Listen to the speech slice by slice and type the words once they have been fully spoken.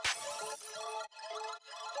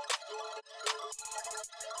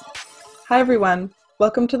Hi everyone,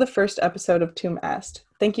 welcome to the first episode of Tum Est.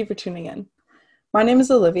 Thank you for tuning in. My name is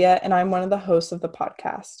Olivia and I'm one of the hosts of the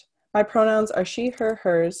podcast. My pronouns are she, her,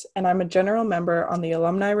 hers, and I'm a general member on the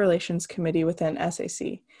Alumni Relations Committee within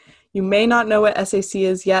SAC. You may not know what SAC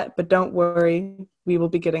is yet, but don't worry, we will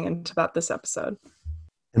be getting into that this episode.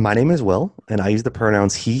 And my name is Will, and I use the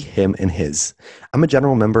pronouns he, him, and his. I'm a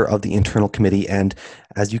general member of the internal committee, and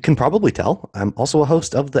as you can probably tell, I'm also a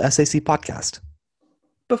host of the SAC podcast.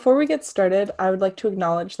 Before we get started, I would like to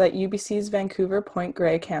acknowledge that UBC's Vancouver Point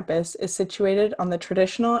Grey campus is situated on the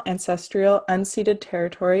traditional, ancestral, unceded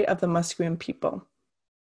territory of the Musqueam people.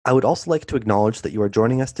 I would also like to acknowledge that you are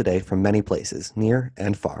joining us today from many places, near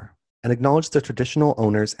and far, and acknowledge the traditional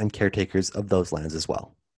owners and caretakers of those lands as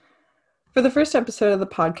well. For the first episode of the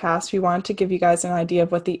podcast, we wanted to give you guys an idea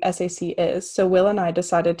of what the SAC is, so Will and I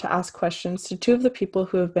decided to ask questions to two of the people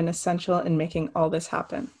who have been essential in making all this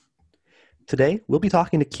happen. Today, we'll be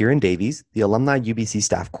talking to Kieran Davies, the Alumni UBC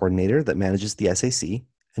staff coordinator that manages the SAC,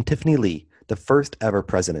 and Tiffany Lee, the first ever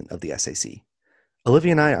president of the SAC.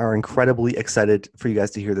 Olivia and I are incredibly excited for you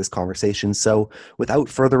guys to hear this conversation, so without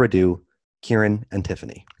further ado, Kieran and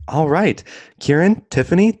Tiffany. All right, Kieran,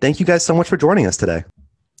 Tiffany, thank you guys so much for joining us today.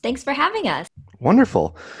 Thanks for having us.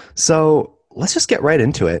 Wonderful. So let's just get right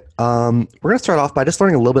into it. We're going to start off by just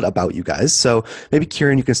learning a little bit about you guys. So maybe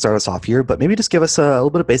Kieran, you can start us off here, but maybe just give us a little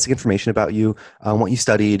bit of basic information about you, what you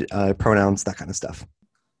studied, pronouns, that kind of stuff.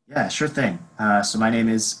 Yeah, sure thing. So my name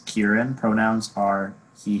is Kieran. Pronouns are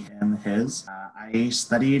he, him, his. I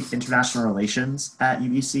studied international relations at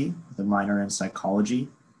UBC with a minor in psychology.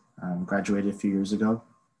 Graduated a few years ago.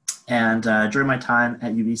 And during my time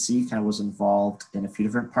at UBC, kind of was involved in a few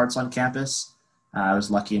different parts on campus. I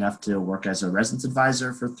was lucky enough to work as a residence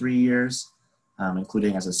advisor for 3 years,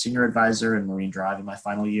 including as a senior advisor in Marine Drive in my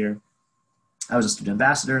final year. I was a student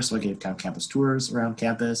ambassador, so I gave kind of campus tours around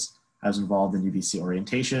campus. I was involved in UBC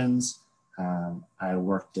orientations. I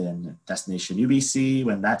worked in Destination UBC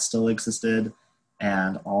when that still existed,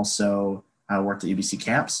 and also I worked at UBC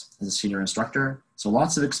camps as a senior instructor. So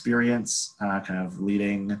lots of experience kind of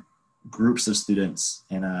leading groups of students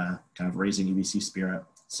in a kind of raising UBC spirit.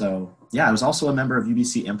 So yeah, I was also a member of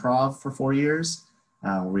UBC Improv for 4 years,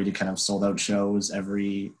 where we did kind of sold out shows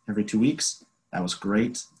every 2 weeks. That was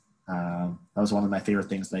great. That was one of my favorite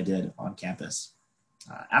things that I did on campus.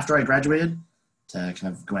 After I graduated, to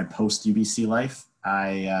kind of go my post-UBC life,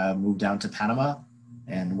 I moved down to Panama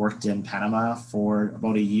and worked in Panama for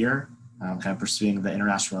about a year, kind of pursuing the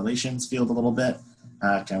international relations field a little bit.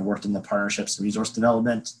 Kind of worked in the partnerships and resource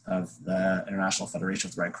development of the International Federation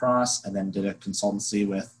of the Red Cross, and then did a consultancy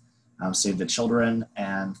with Save the Children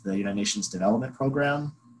and the United Nations Development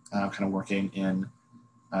Program, kind of working in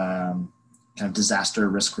kind of disaster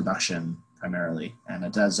risk reduction primarily and a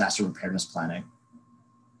disaster preparedness planning.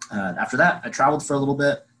 After that, I traveled for a little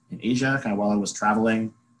bit in Asia. Kind of while I was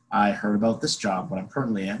traveling, I heard about this job, what I'm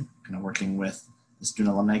currently in, kind of working with the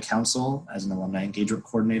Student Alumni Council as an alumni engagement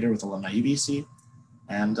coordinator with Alumni UBC.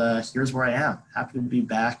 And here's where I am. Happy to be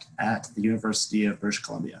back at the University of British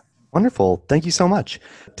Columbia. Wonderful. Thank you so much.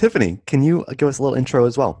 Tiffany, can you give us a little intro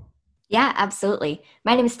as well? Yeah, absolutely.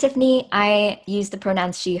 My name is Tiffany. I use the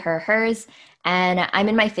pronouns she, her, hers, and I'm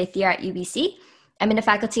in my 5th year at UBC. I'm in the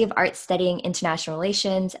Faculty of Arts studying International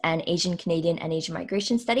Relations and Asian Canadian and Asian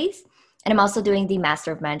Migration Studies. And I'm also doing the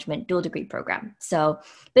Master of Management dual degree program. So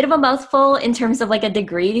a bit of a mouthful in terms of like a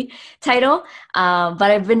degree title, but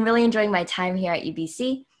I've been really enjoying my time here at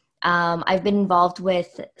UBC. I've been involved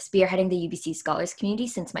with spearheading the UBC Scholars community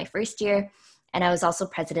since my 1st year. And I was also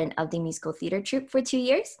president of the musical theater troupe for 2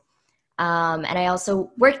 years. And I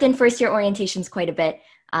also worked in first year orientations quite a bit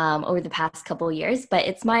over the past couple of years, but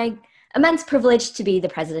it's my immense privilege to be the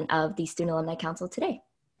president of the Student Alumni Council today.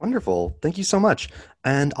 Wonderful. Thank you so much.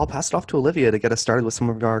 And I'll pass it off to Olivia to get us started with some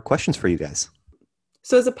of our questions for you guys.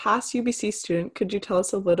 So as a past UBC student, could you tell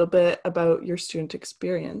us a little bit about your student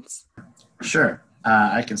experience? Sure.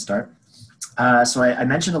 I can start. So I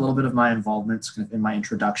mentioned a little bit of my involvement in my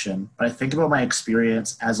introduction, but I think about my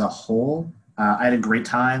experience as a whole. I had a great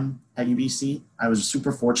time at UBC. I was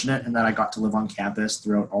super fortunate in that I got to live on campus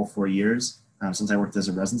throughout all 4 years since I worked as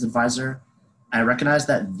a residence advisor. I recognize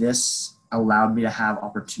that this allowed me to have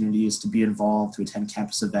opportunities to be involved, to attend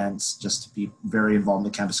campus events, just to be very involved in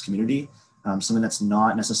the campus community, something that's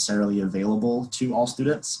not necessarily available to all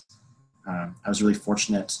students. I was really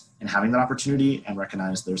fortunate in having that opportunity and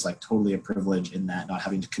recognized there's like totally a privilege in that, not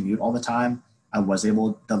having to commute all the time. I was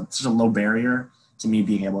able, such a low barrier to me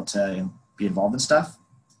being able to be involved in stuff.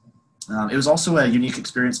 It was also a unique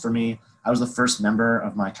experience for me. I was the first member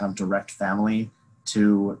of my kind of direct family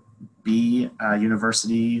to be a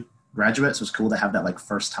university graduate. So it's cool to have that like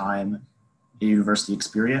first time a university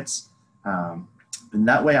experience. In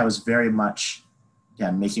that way, I was very much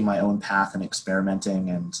making my own path and experimenting,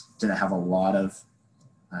 and didn't have a lot of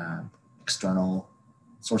external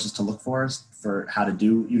sources to look for how to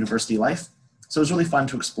do university life. So it was really fun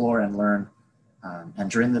to explore and learn. And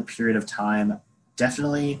during the period of time,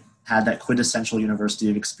 definitely had that quintessential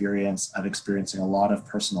university experience of experiencing a lot of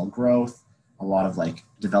personal growth, a lot of like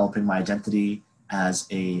developing my identity as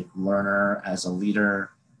a learner, as a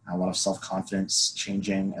leader, a lot of self-confidence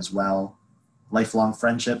changing as well. Lifelong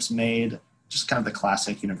friendships made, just kind of the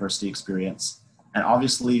classic university experience. And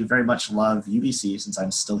obviously very much love UBC since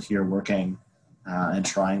I'm still here working and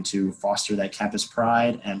trying to foster that campus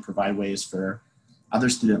pride and provide ways for other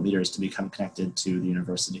student leaders to become connected to the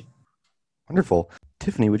university. Wonderful.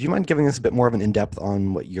 Tiffany, would you mind giving us a bit more of an in-depth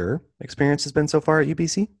on what your experience has been so far at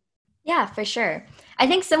UBC? Yeah, for sure. I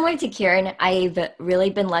think similar to Kieran, I've really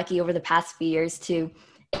been lucky over the past few years to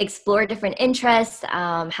explore different interests,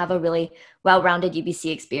 have a really well-rounded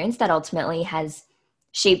UBC experience that ultimately has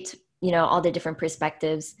shaped, all the different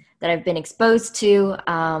perspectives that I've been exposed to,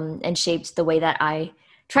 and shaped the way that I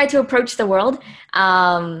try to approach the world,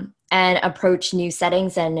 and approach new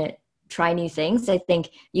settings and try new things. I think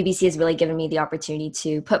UBC has really given me the opportunity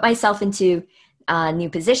to put myself into new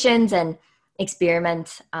positions and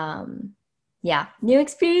experiment, new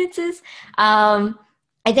experiences.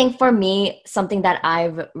 I think for me, something that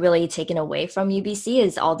I've really taken away from UBC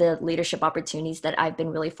is all the leadership opportunities that I've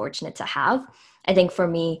been really fortunate to have. I think for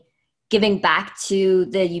me, giving back to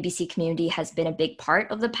the UBC community has been a big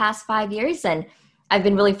part of the past 5 years. And I've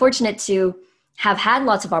been really fortunate to have had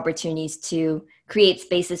lots of opportunities to create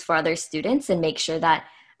spaces for other students and make sure that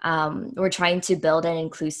we're trying to build an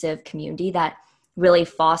inclusive community that really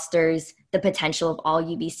fosters the potential of all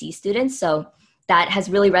UBC students. So that has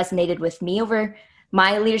really resonated with me over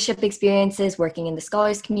my leadership experiences, working in the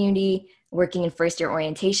scholars community, working in first year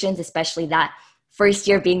orientations, especially that first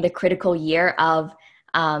year being the critical year of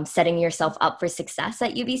setting yourself up for success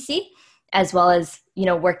at UBC, as well as,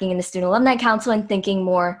 working in the Student Alumni Council and thinking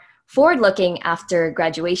more forward-looking after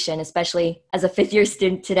graduation, especially as a fifth-year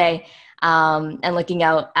student today, and looking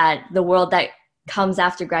out at the world that comes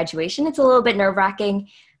after graduation. It's a little bit nerve-wracking,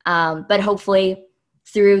 but hopefully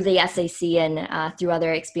through the SAC and through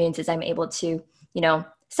other experiences, I'm able to,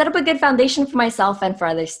 set up a good foundation for myself and for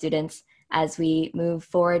other students as we move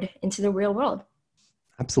forward into the real world.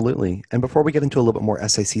 Absolutely. And before we get into a little bit more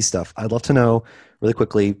SAC stuff, I'd love to know really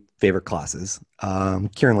quickly favorite classes.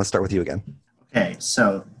 Kieran, let's start with you again. Okay,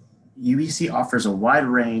 so UBC offers a wide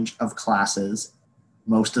range of classes.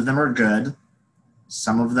 Most of them are good.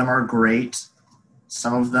 Some of them are great.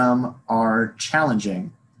 Some of them are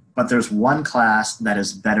challenging. But there's one class that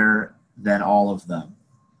is better than all of them.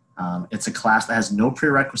 It's a class that has no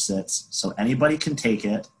prerequisites, so anybody can take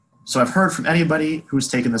it. So I've heard from anybody who's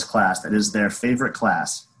taken this class that is their favorite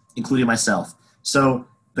class, including myself. So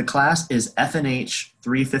the class is FNH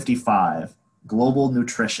 355, Global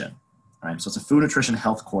Nutrition. All right, so it's a food nutrition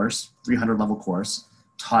health course, 300 level course,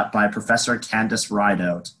 taught by Professor Candice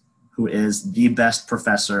Rideout, who is the best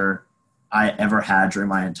professor I ever had during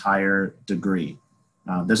my entire degree.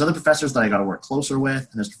 There's other professors that I got to work closer with,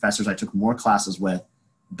 and there's professors I took more classes with.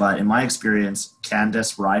 But in my experience,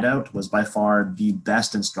 Candice Rideout was by far the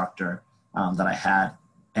best instructor that I had.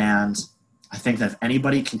 And I think that if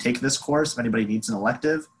anybody can take this course, if anybody needs an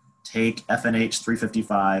elective, take FNH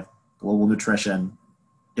 355, Global Nutrition.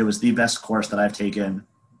 It was the best course that I've taken,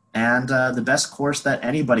 and the best course that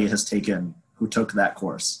anybody has taken who took that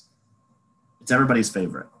course. It's everybody's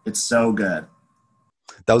favorite. It's so good.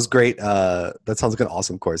 That was great. That sounds like an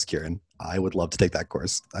awesome course, Kieran. I would love to take that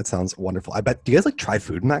course. That sounds wonderful. I bet, do you guys try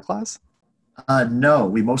food in that class? No,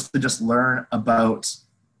 we mostly just learn about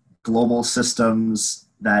global systems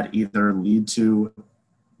that either lead to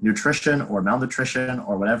nutrition or malnutrition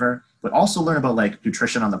or whatever, but also learn about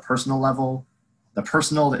nutrition on the personal level, the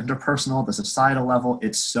personal, the interpersonal, the societal level.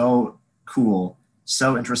 It's so cool,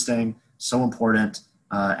 so interesting, so important.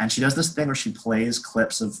 And she does this thing where she plays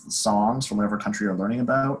clips of songs from whatever country you're learning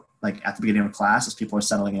about, at the beginning of class as people are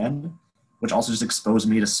settling in, which also just exposed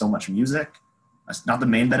me to so much music. It's not the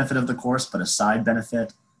main benefit of the course, but a side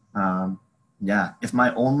benefit. If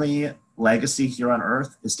my only legacy here on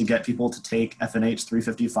earth is to get people to take FNH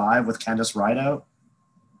 355 with Candice Rideout,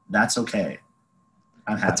 that's okay.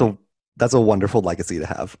 I'm happy. That's a wonderful legacy to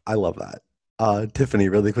have. I love that. Tiffany,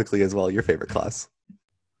 really quickly as well, your favorite class.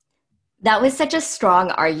 That was such a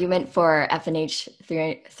strong argument for FNH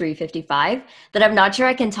 355 that I'm not sure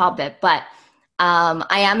I can top it, but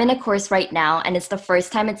I am in a course right now, and it's the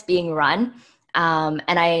first time it's being run, and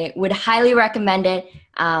I would highly recommend it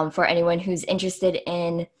for anyone who's interested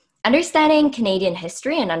in understanding Canadian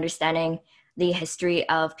history and understanding the history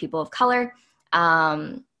of people of color.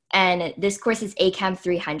 And this course is ACAM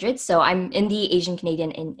 300. So I'm in the Asian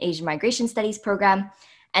Canadian and Asian Migration Studies program.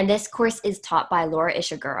 And this course is taught by Laura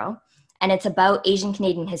Ishiguro. And it's about Asian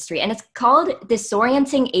Canadian history. And it's called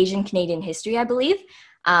Disorienting Asian Canadian History, I believe.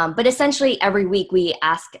 But essentially, every week we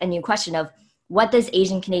ask a new question of, what does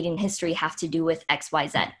Asian Canadian history have to do with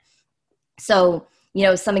XYZ? So,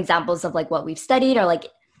 some examples of like what we've studied are like,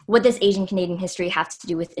 what does Asian Canadian history have to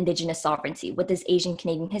do with Indigenous sovereignty? What does Asian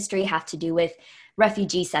Canadian history have to do with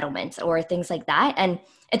refugee settlements or things like that? And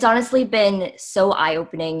it's honestly been so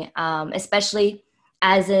eye-opening, especially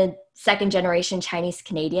as a second generation Chinese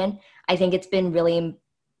Canadian. I think it's been really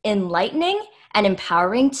enlightening and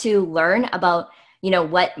empowering to learn about,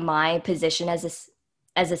 what my position as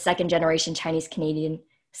a second generation Chinese Canadian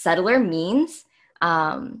settler means.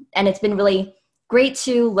 And it's been really great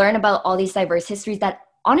to learn about all these diverse histories that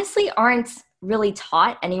honestly aren't really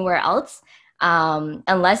taught anywhere else,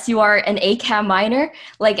 unless you are an ACAM minor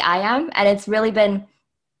like I am. And it's really been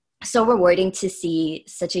so rewarding to see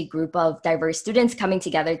such a group of diverse students coming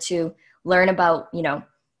together to learn about,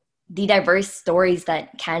 the diverse stories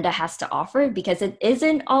that Canada has to offer, because it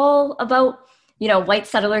isn't all about, white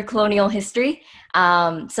settler colonial history.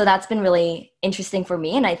 So that's been really interesting for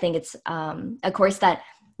me. And I think it's a course that,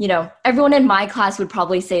 everyone in my class would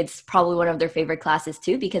probably say it's probably one of their favorite classes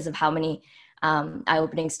too, because of how many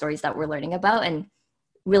eye-opening stories that we're learning about and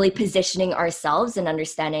really positioning ourselves and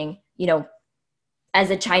understanding, as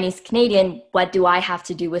a Chinese Canadian, what do I have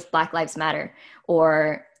to do with Black Lives Matter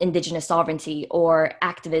or Indigenous sovereignty or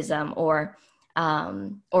activism or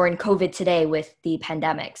in COVID today with the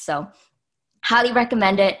pandemic. So highly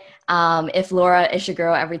recommend it if Laura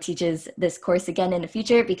Ishiguro ever teaches this course again in the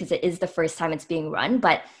future, because it is the first time it's being run.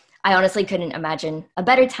 But I honestly couldn't imagine a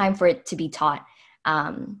better time for it to be taught,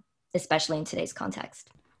 especially in today's context.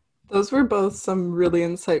 Those were both some really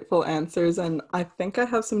insightful answers, and I think I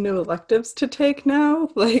have some new electives to take now.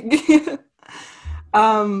 But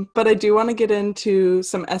I do want to get into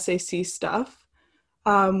some SAC stuff.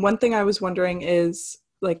 One thing I was wondering is,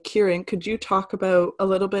 Kieran, could you talk about a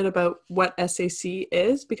little bit about what SAC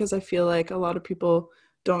is? Because I feel like a lot of people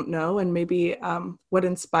don't know, and maybe what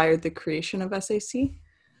inspired the creation of SAC?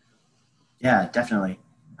 Yeah, definitely.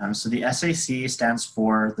 So the SAC stands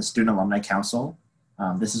for the Student Alumni Council.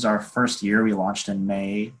 This is our first year. We launched in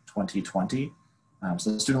May 2020.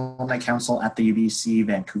 So the Student Alumni Council at the UBC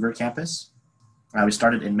Vancouver campus. We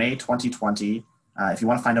started in May 2020. If you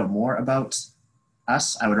want to find out more about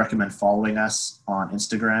us, I would recommend following us on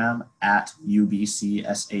Instagram at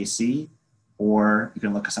UBCSAC, or you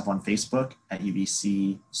can look us up on Facebook at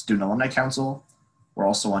UBC Student Alumni Council. We're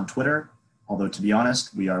also on Twitter, although to be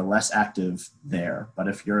honest, we are less active there. But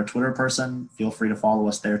if you're a Twitter person, feel free to follow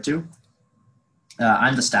us there too.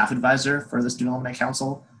 I'm the staff advisor for the Student Alumni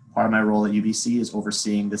Council. Part of my role at UBC is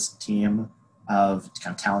overseeing this team of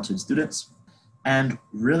kind of talented students. And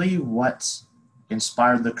really what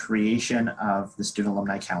inspired the creation of the Student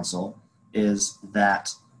Alumni Council is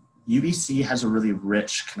that UBC has a really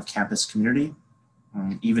rich kind of campus community.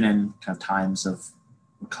 Even in kind of times of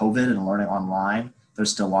COVID and learning online,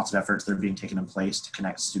 there's still lots of efforts that are being taken in place to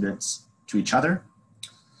connect students to each other.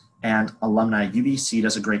 And alumni, UBC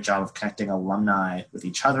does a great job of connecting alumni with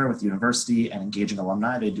each other, with the university, and engaging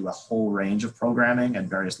alumni. They do a whole range of programming at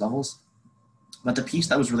various levels. But the piece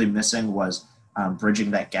that was really missing was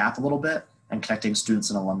bridging that gap a little bit and connecting students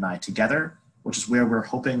and alumni together, which is where we're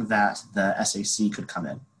hoping that the SAC could come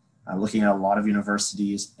in. Looking at a lot of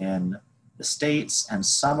universities in the States and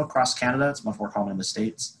some across Canada, it's much more common in the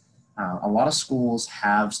States. A lot of schools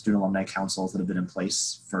have student alumni councils that have been in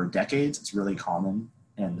place for decades. It's really common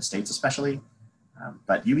in the States especially,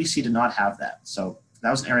 but UBC did not have that. So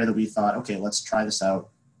that was an area that we thought, okay, let's try this out.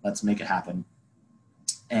 Let's make it happen.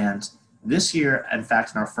 And this year, in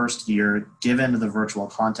fact, in our first year, given the virtual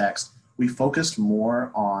context, we focused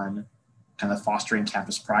more on kind of fostering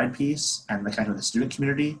campus pride piece and the kind of the student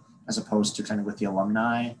community, as opposed to kind of with the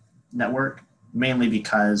alumni network, mainly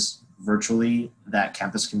because virtually that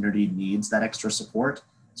campus community needs that extra support.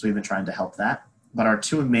 So we've been trying to help that. But our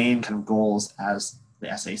two main kind of goals as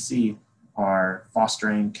the SAC are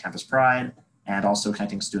fostering campus pride and also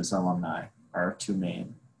connecting students and alumni are our two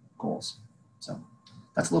main goals. So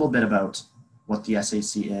that's a little bit about what the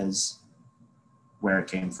SAC is, where it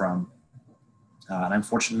came from. And I'm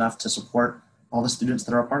fortunate enough to support all the students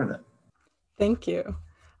that are a part of it. Thank you.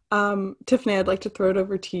 Tiffany, I'd like to throw it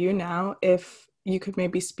over to you now. If you could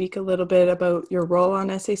maybe speak a little bit about your role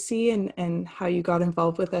on SAC and how you got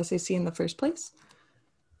involved with SAC in the first place.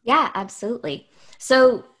 Yeah, absolutely.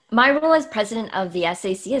 So My role as president of the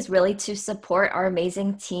SAC is really to support our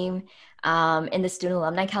amazing team in the Student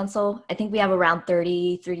Alumni Council. I think we have around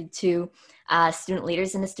 32 student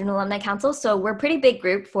leaders in the Student Alumni Council. So we're a pretty big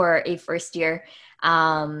group for a first year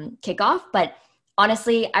kickoff. But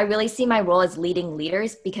honestly, I really see my role as leading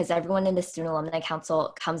leaders because everyone in the Student Alumni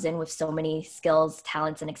Council comes in with so many skills,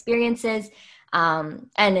 talents, and experiences,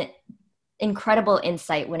 and incredible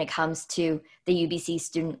insight when it comes to the UBC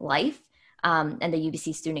student life and the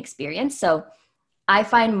UBC student experience. So I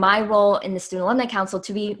find my role in the Student Alumni Council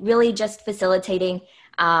to be really just facilitating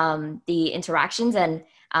the interactions and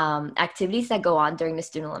activities that go on during the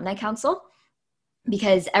Student Alumni Council,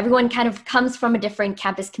 because everyone kind of comes from a different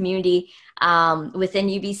campus community within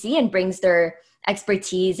UBC and brings their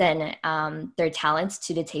expertise and their talents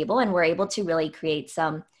to the table. And we're able to really create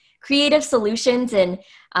some creative solutions and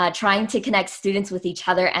trying to connect students with each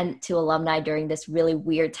other and to alumni during this really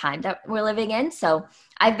weird time that we're living in. So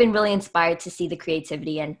I've been really inspired to see the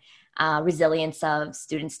creativity and resilience of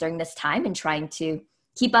students during this time and trying to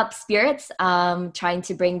keep up spirits, trying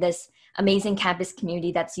to bring this amazing campus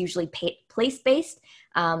community that's usually place-based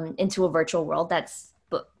into a virtual world that's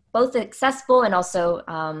both accessible and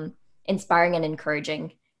also inspiring and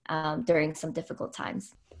encouraging during some difficult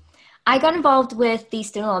times. I got involved with the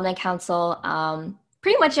Student Alumni Council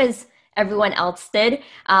pretty much as everyone else did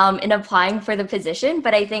in applying for the position.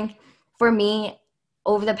 But I think for me,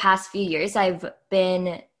 over the past few years, I've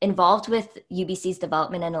been involved with UBC's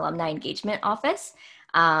Development and Alumni Engagement Office.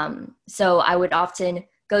 So I would often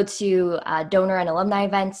go to donor and alumni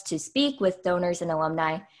events to speak with donors and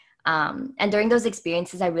alumni. And during those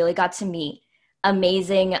experiences, I really got to meet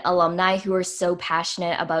amazing alumni who are so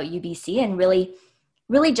passionate about UBC and really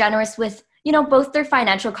generous with, both their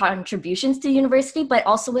financial contributions to university, but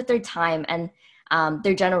also with their time and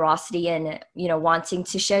their generosity and, wanting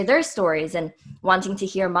to share their stories and wanting to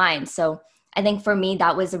hear mine. So I think for me,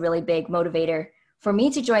 that was a really big motivator for me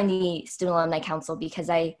to join the Student Alumni Council, because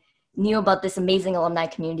I knew about this amazing alumni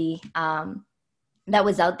community that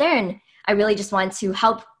was out there. And I really just wanted to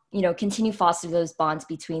help, continue foster those bonds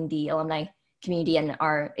between the alumni community and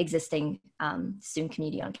our existing student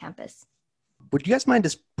community on campus. Would you guys mind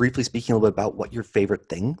just briefly speaking a little bit about what your favorite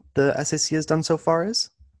thing the SAC has done so far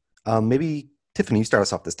is? Maybe Tiffany, you start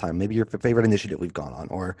us off this time. Maybe your favorite initiative we've gone on,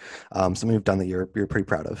 or something we've done that you're pretty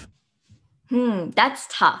proud of. That's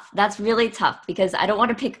tough. That's really tough because I don't want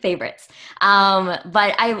to pick favorites.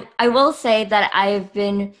 But I will say that I've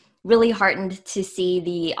been really heartened to see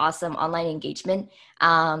the awesome online engagement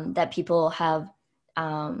that people have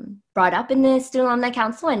brought up in the Student Alumni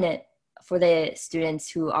Council, and for the students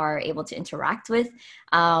who are able to interact with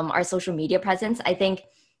our social media presence. I think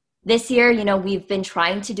this year, we've been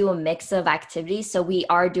trying to do a mix of activities. So we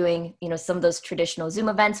are doing, some of those traditional Zoom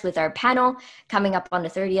events with our panel coming up on the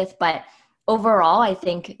 30th. But overall, I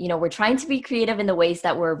think, we're trying to be creative in the ways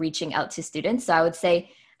that we're reaching out to students. So I would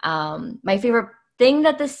say my favorite thing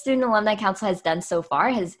that the Student Alumni Council has done so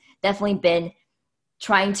far has definitely been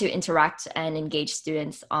trying to interact and engage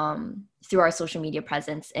students through our social media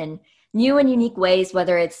presence in new and unique ways,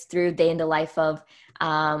 whether it's through day in the life of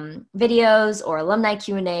videos or alumni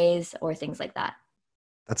Q&As or things like that.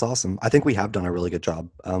 That's awesome. I think we have done a really good job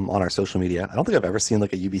on our social media. I don't think I've ever seen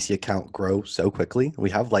like a UBC account grow so quickly. We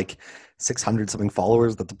have like 600 something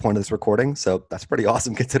followers at the point of this recording. So that's pretty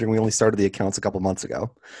awesome considering we only started the accounts a couple months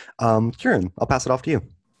ago. Kieran, I'll pass it off to you.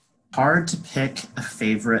 Hard to pick a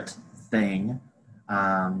favorite thing.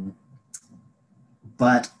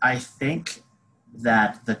 But I think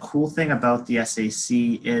that the cool thing about the SAC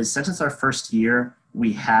is, since it's our first year,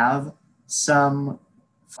 we have some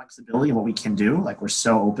flexibility in what we can do. Like, we're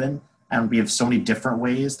so open and we have so many different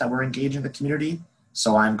ways that we're engaging the community.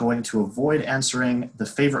 So I'm going to avoid answering the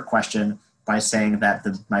favorite question by saying that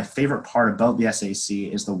my favorite part about the SAC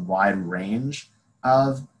is the wide range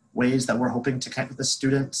of ways that we're hoping to connect with the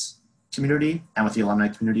students community and with the alumni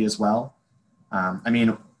community as well.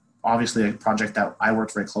 Obviously, a project that I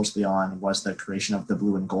worked very closely on was the creation of the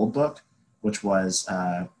Blue and Gold book, which was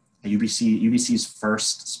UBC's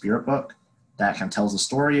first spirit book that kind of tells the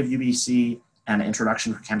story of UBC and an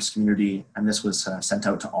introduction for campus community. And this was sent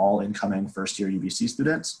out to all incoming first-year UBC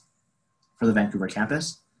students for the Vancouver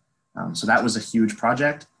campus. So that was a huge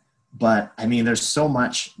project. But there's so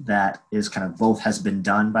much that is kind of both has been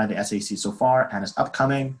done by the SAC so far and is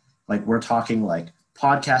upcoming. Like, we're talking like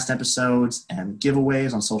podcast episodes and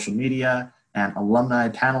giveaways on social media and alumni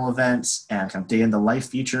panel events and kind of day in the life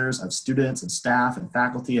features of students and staff and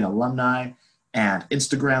faculty and alumni and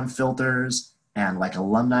Instagram filters and like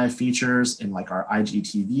alumni features in like our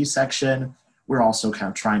IGTV section. We're also kind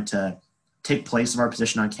of trying to take place of our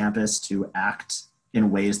position on campus to act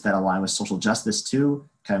in ways that align with social justice too,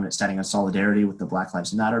 kind of standing in solidarity with the Black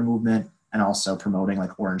Lives Matter movement, and also promoting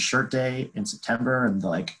like Orange Shirt Day in September, and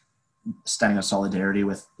like standing in solidarity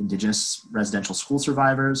with Indigenous residential school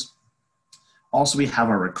survivors. Also, we have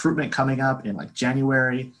our recruitment coming up in like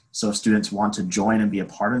January. So if students want to join and be a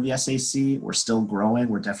part of the SAC, we're still growing.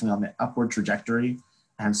 We're definitely on the upward trajectory.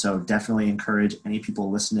 And so definitely encourage any people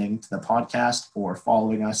listening to the podcast or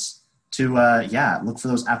following us to, look for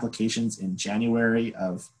those applications in January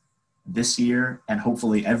of this year and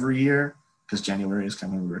hopefully every year, because January is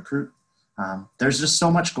kind of when we recruit. There's just so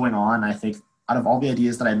much going on. I think out of all the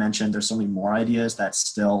ideas that I mentioned, there's so many more ideas that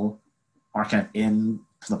still are kind of in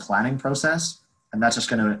the planning process. And that's just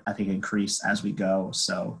going to, I think, increase as we go.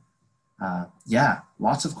 So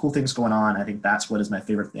lots of cool things going on. I think that's what is my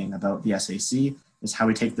favorite thing about the SAC is how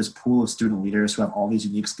we take this pool of student leaders who have all these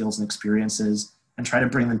unique skills and experiences and try to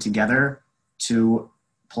bring them together to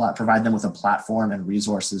provide them with a platform and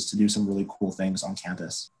resources to do some really cool things on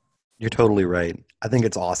campus. You're totally right. I think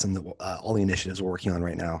it's awesome that all the initiatives we're working on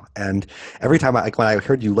right now. And every time when I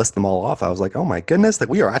heard you list them all off, I was like, oh my goodness, like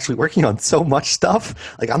we are actually working on so much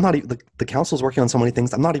stuff. Like I'm not even, the council's working on so many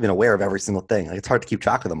things. I'm not even aware of every single thing. Like it's hard to keep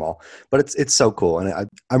track of them all, but it's so cool. And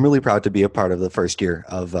I'm really proud to be a part of the first year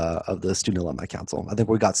of the Student Alumni Council. I think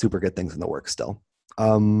we got super good things in the works still.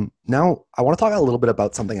 Now I want to talk a little bit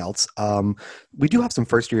about something else. We do have some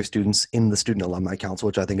first year students in the Student Alumni Council,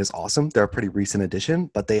 which I think is awesome. They're a pretty recent addition,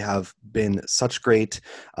 but they have been such great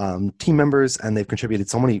team members and they've contributed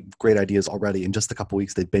so many great ideas already in just the couple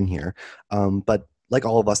weeks they've been here. But like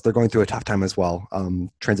all of us, they're going through a tough time as well,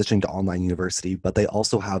 transitioning to online university, but they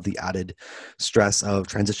also have the added stress of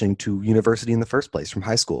transitioning to university in the first place from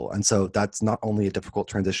high school. And so that's not only a difficult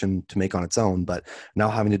transition to make on its own, but now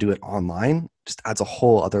having to do it online just adds a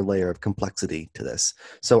whole other layer of complexity to this.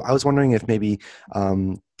 So I was wondering if maybe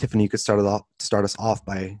Tiffany, you could start us off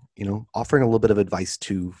by, offering a little bit of advice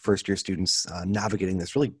to first year students navigating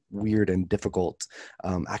this really weird and difficult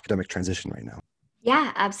academic transition right now.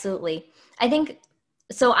 Yeah, absolutely. I think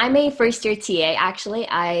so. I'm a first year TA, actually.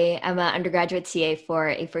 I am an undergraduate TA for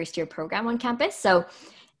a first year program on campus. So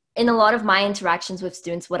in a lot of my interactions with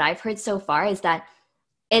students, what I've heard so far is that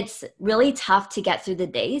it's really tough to get through the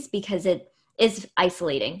days because it is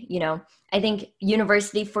isolating. I think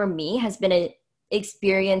university for me has been an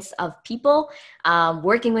experience of people,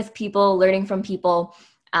 working with people, learning from people,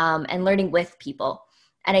 and learning with people.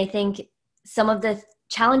 And I think some of the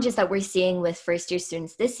challenges that we're seeing with first year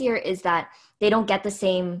students this year is that they don't get the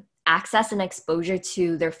same access and exposure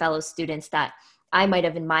to their fellow students that I might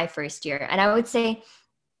have in my first year. And I would say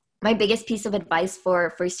my biggest piece of advice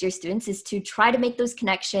for first year students is to try to make those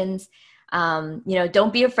connections.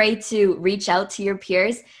 Don't be afraid to reach out to your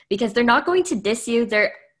peers because they're not going to diss you.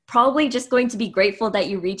 They're probably just going to be grateful that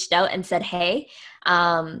you reached out and said, hey,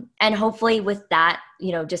 and hopefully with that,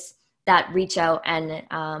 just that reach out and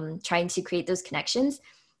trying to create those connections,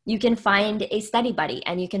 you can find a study buddy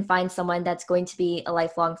and you can find someone that's going to be a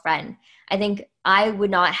lifelong friend. I think I would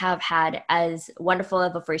not have had as wonderful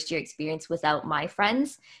of a first year experience without my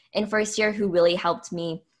friends in first year who really helped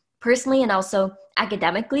me personally and also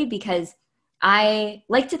academically, because I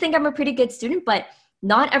like to think I'm a pretty good student, but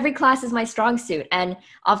not every class is my strong suit. And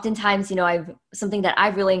oftentimes, something that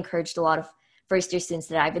I've really encouraged a lot of first year students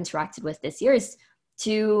that I've interacted with this year is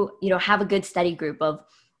to, have a good study group of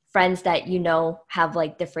friends that, have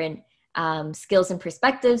like different skills and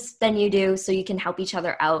perspectives than you do. So you can help each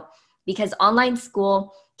other out, because online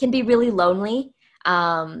school can be really lonely.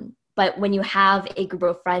 But when you have a group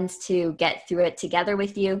of friends to get through it together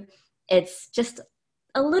with you, it's just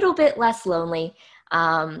a little bit less lonely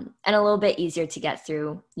and a little bit easier to get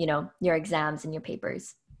through, your exams and your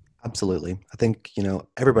papers. Absolutely. I think,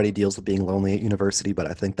 everybody deals with being lonely at university, but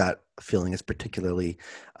I think that feeling is particularly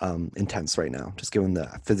intense right now, just given the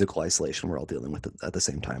physical isolation we're all dealing with at the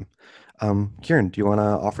same time. Kieran, do you want to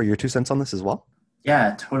offer your 2 cents on this as well?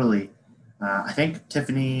 Yeah, totally. I think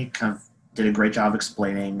Tiffany kind of did a great job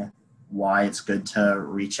explaining why it's good to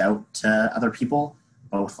reach out to other people,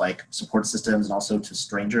 both like support systems and also to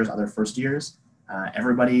strangers, other first years.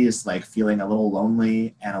 Everybody is like feeling a little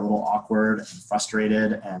lonely and a little awkward and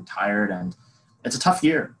frustrated and tired, and it's a tough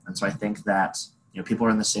year. And so I think that people are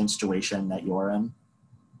in the same situation that you're in,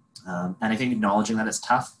 and I think acknowledging that it's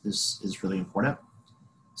tough is really important.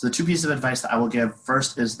 So the 2 pieces of advice that I will give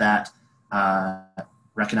first is that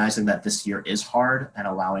recognizing that this year is hard and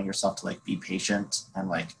allowing yourself to like be patient and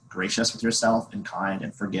like gracious with yourself and kind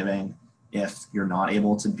and forgiving if you're not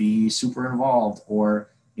able to be super involved, or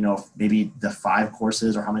maybe the 5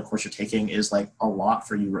 courses or how many courses you're taking is like a lot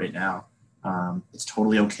for you right now. It's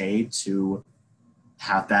totally okay to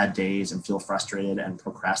have bad days and feel frustrated and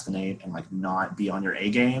procrastinate and like not be on your A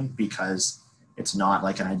game because it's not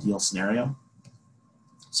like an ideal scenario.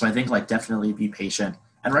 So I think like definitely be patient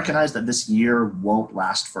and recognize that this year won't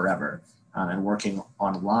last forever. And working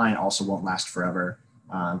online also won't last forever.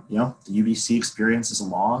 The UBC experience is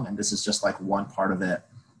long, and this is just like one part of it.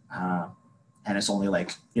 And it's only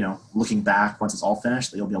like, looking back once it's all finished,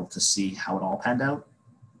 that you'll be able to see how it all panned out.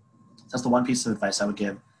 That's the one piece of advice I would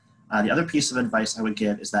give. The other piece of advice I would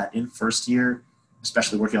give is that in first year,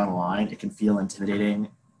 especially working online, it can feel intimidating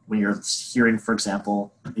when you're hearing, for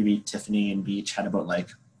example, maybe Tiffany and Beach had about like,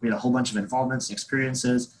 we had a whole bunch of involvements and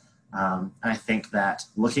experiences. And I think that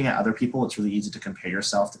looking at other people, it's really easy to compare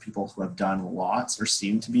yourself to people who have done lots or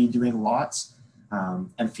seem to be doing lots,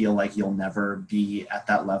 and feel like you'll never be at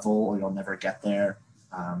that level or you'll never get there.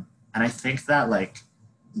 And I think that like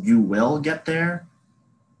you will get there.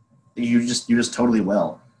 You just totally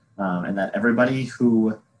will. And that everybody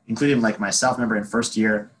who, including like myself, remember in first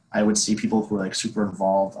year, I would see people who are like super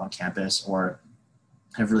involved on campus or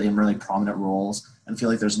have really prominent roles and feel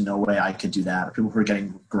like there's no way I could do that. Or people who are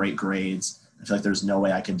getting great grades, I feel like there's no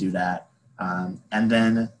way I could do that. And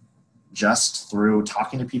then just through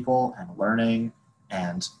talking to people and learning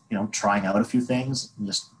and, trying out a few things and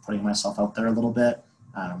just putting myself out there a little bit,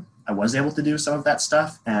 I was able to do some of that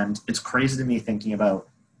stuff. And it's crazy to me thinking about,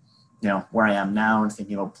 where I am now and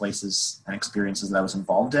thinking about places and experiences that I was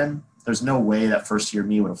involved in. There's no way that first year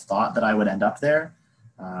me would have thought that I would end up there.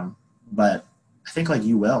 But I think like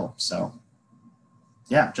you will. So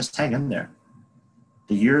yeah, just hang in there.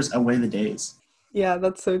 The years outweigh the days. Yeah,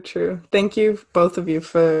 that's so true. Thank you, both of you,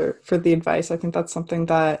 for the advice. I think that's something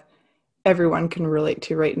that everyone can relate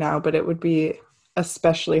to right now, but it would be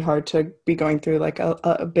especially hard to be going through like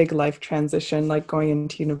a big life transition, like going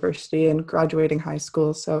into university and graduating high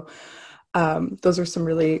school. So those are some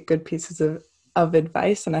really good pieces of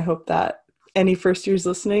advice. And I hope that any first years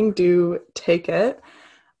listening do take it,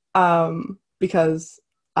 because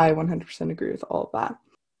I 100% agree with all of that.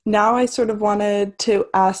 Now I sort of wanted to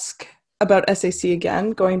ask about SAC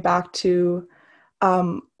again, going back to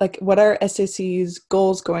like what are SAC's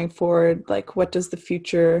goals going forward? Like what does the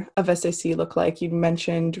future of SAC look like? You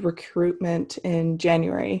mentioned recruitment in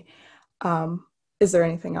January. Is there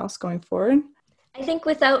anything else going forward? I think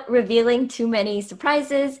without revealing too many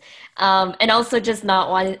surprises, and also just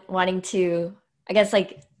not wanting to, I guess,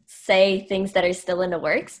 like say things that are still in the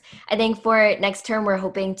works. I think for next term, we're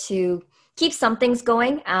hoping to keep some things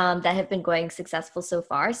going that have been going successful so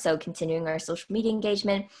far. So continuing our social media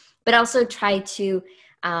engagement, but also try to,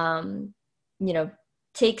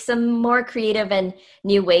 take some more creative and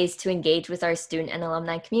new ways to engage with our student and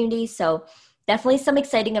alumni community. So definitely some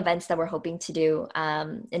exciting events that we're hoping to do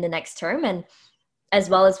in the next term. And as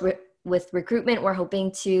well as with recruitment, we're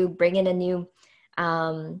hoping to bring in a new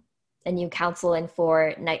council in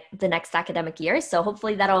for the next academic year. So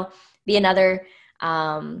hopefully that'll be another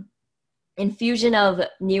infusion of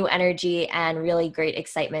new energy and really great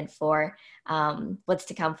excitement for what's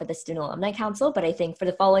to come for the Student Alumni Council. But I think for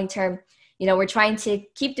the following term, we're trying to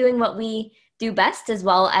keep doing what we do best as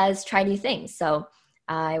well as try new things. So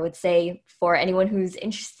I would say for anyone who's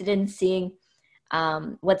interested in seeing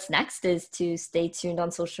what's next is to stay tuned on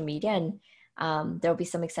social media, and there'll be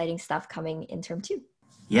some exciting stuff coming in term 2.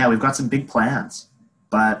 Yeah, we've got some big plans,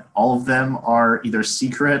 but all of them are either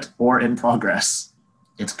secret or in progress.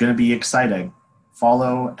 It's going to be exciting.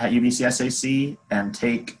 Follow at UBC SAC and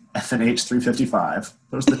take FNH 355.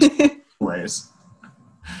 Those are the two ways.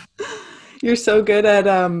 You're so good at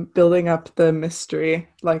building up the mystery,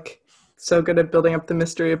 like so good at building up the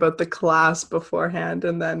mystery about the class beforehand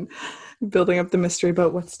and then building up the mystery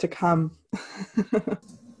about what's to come.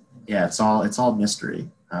 Yeah, it's all mystery.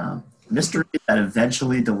 Mystery that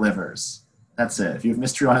eventually delivers. That's it. If you have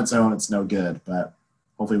mystery on its own, it's no good, but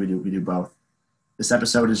hopefully we do both. This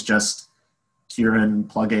episode is just Kieran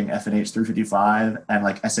plugging FNH 355 and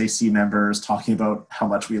like SAC members talking about how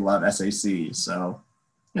much we love SAC. So,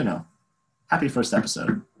 happy first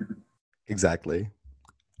episode. Exactly.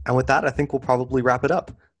 And with that, I think we'll probably wrap it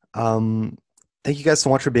up. Thank you guys so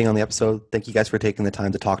much for being on the episode. Thank you guys for taking the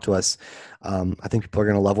time to talk to us. I think people are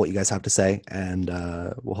going to love what you guys have to say, and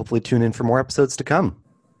we'll hopefully tune in for more episodes to come.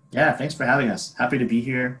 Yeah, thanks for having us. Happy to be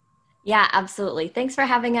here. Yeah, absolutely. Thanks for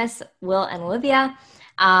having us, Will and Olivia.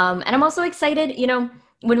 And I'm also excited,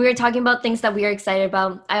 when we were talking about things that we are excited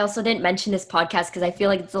about, I also didn't mention this podcast because I feel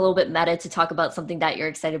like it's a little bit meta to talk about something that you're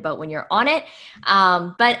excited about when you're on it.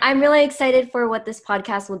 But I'm really excited for what this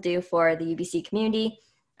podcast will do for the UBC community.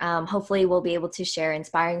 Hopefully we'll be able to share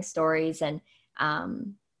inspiring stories and,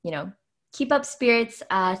 keep up spirits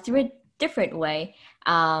through a different way.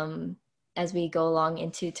 And as we go along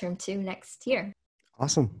into term 2 next year.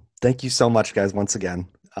 Awesome. Thank you so much, guys, once again.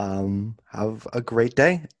 Have a great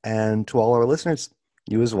day. And to all our listeners,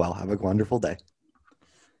 you as well. Have a wonderful day.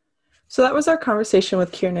 So that was our conversation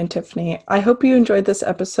with Kieran and Tiffany. I hope you enjoyed this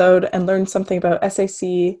episode and learned something about SAC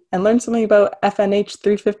and learned something about FNH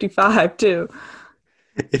 355 too.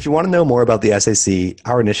 If you want to know more about the SAC,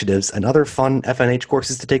 our initiatives, and other fun FNH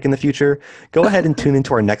courses to take in the future, go ahead and tune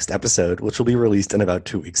into our next episode, which will be released in about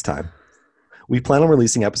 2 weeks' time. We plan on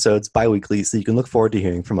releasing episodes bi-weekly, so you can look forward to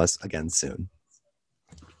hearing from us again soon.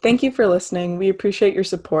 Thank you for listening. We appreciate your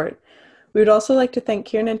support. We would also like to thank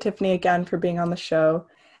Kieran and Tiffany again for being on the show,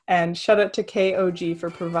 and shout out to KOG for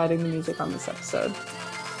providing the music on this episode.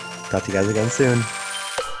 Talk to you guys again soon.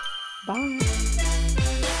 Bye.